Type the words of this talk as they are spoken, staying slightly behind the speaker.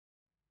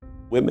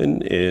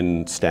Women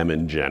in STEM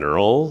in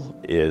general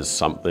is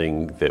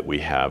something that we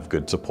have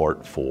good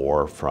support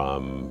for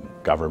from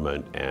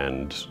government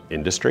and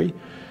industry.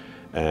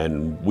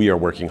 And we are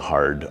working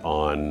hard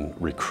on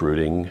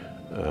recruiting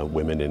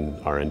women in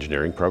our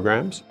engineering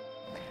programs.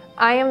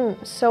 I am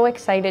so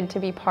excited to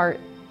be part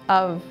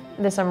of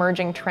this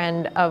emerging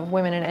trend of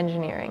women in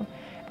engineering.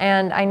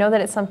 And I know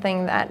that it's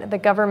something that the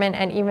government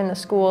and even the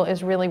school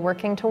is really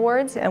working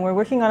towards. And we're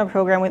working on a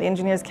program with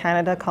Engineers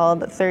Canada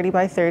called 30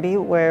 by 30,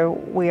 where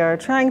we are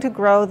trying to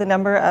grow the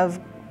number of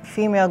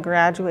female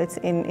graduates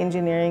in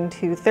engineering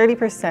to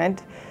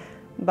 30%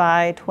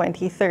 by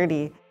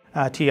 2030.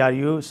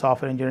 TRU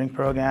Software Engineering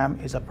Program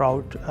is a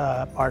proud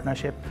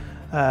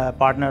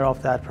partner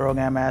of that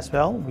program as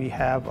well. We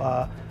have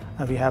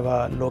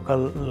a local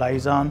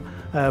liaison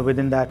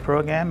within that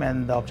program,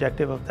 and the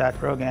objective of that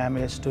program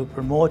is to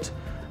promote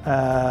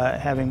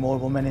having more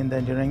women in the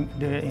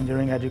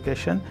engineering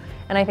education.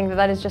 And I think that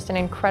that is just an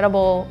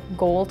incredible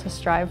goal to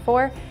strive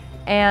for.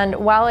 And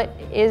while it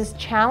is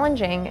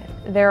challenging,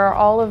 there are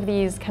all of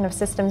these kind of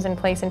systems in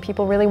place and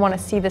people really want to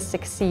see this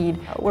succeed.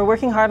 We're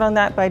working hard on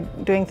that by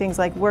doing things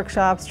like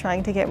workshops,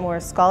 trying to get more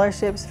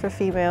scholarships for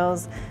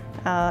females,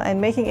 and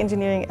making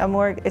engineering a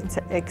more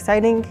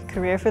exciting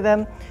career for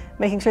them,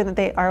 making sure that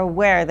they are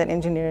aware that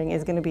engineering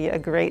is going to be a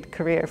great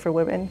career for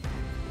women.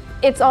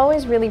 It's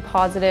always really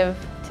positive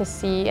to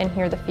see and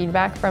hear the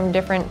feedback from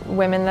different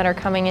women that are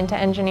coming into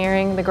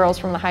engineering, the girls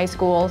from the high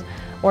schools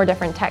or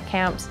different tech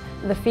camps.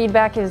 The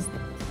feedback is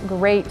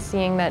great,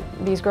 seeing that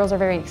these girls are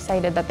very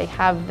excited that they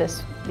have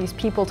these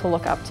people to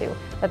look up to,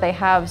 that they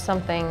have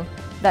something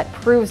that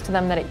proves to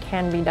them that it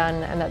can be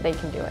done and that they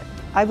can do it.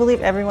 I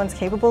believe everyone's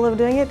capable of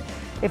doing it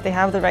if they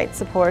have the right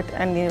support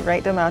and the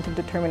right amount of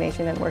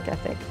determination and work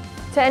ethic.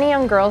 To any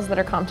young girls that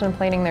are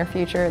contemplating their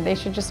future, they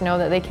should just know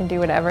that they can do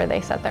whatever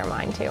they set their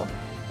mind to.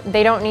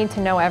 They don't need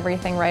to know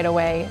everything right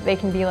away. They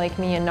can be like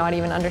me and not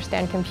even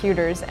understand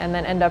computers and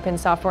then end up in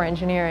software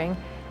engineering,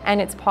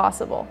 and it's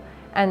possible.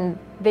 And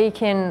they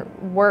can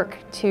work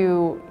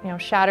to,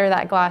 shatter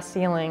that glass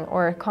ceiling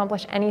or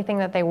accomplish anything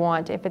that they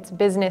want. If it's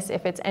business,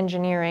 if it's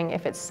engineering,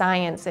 if it's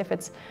science, if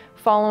it's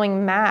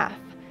following math,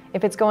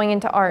 if it's going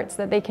into arts,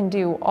 that they can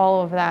do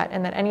all of that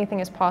and that anything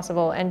is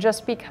possible. And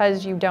just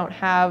because you don't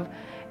have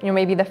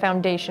maybe the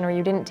foundation or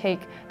you didn't take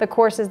the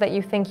courses that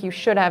you think you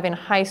should have in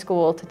high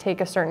school to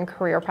take a certain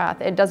career path,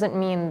 it doesn't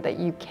mean that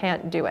you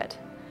can't do it.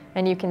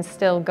 And you can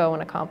still go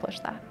and accomplish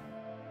that.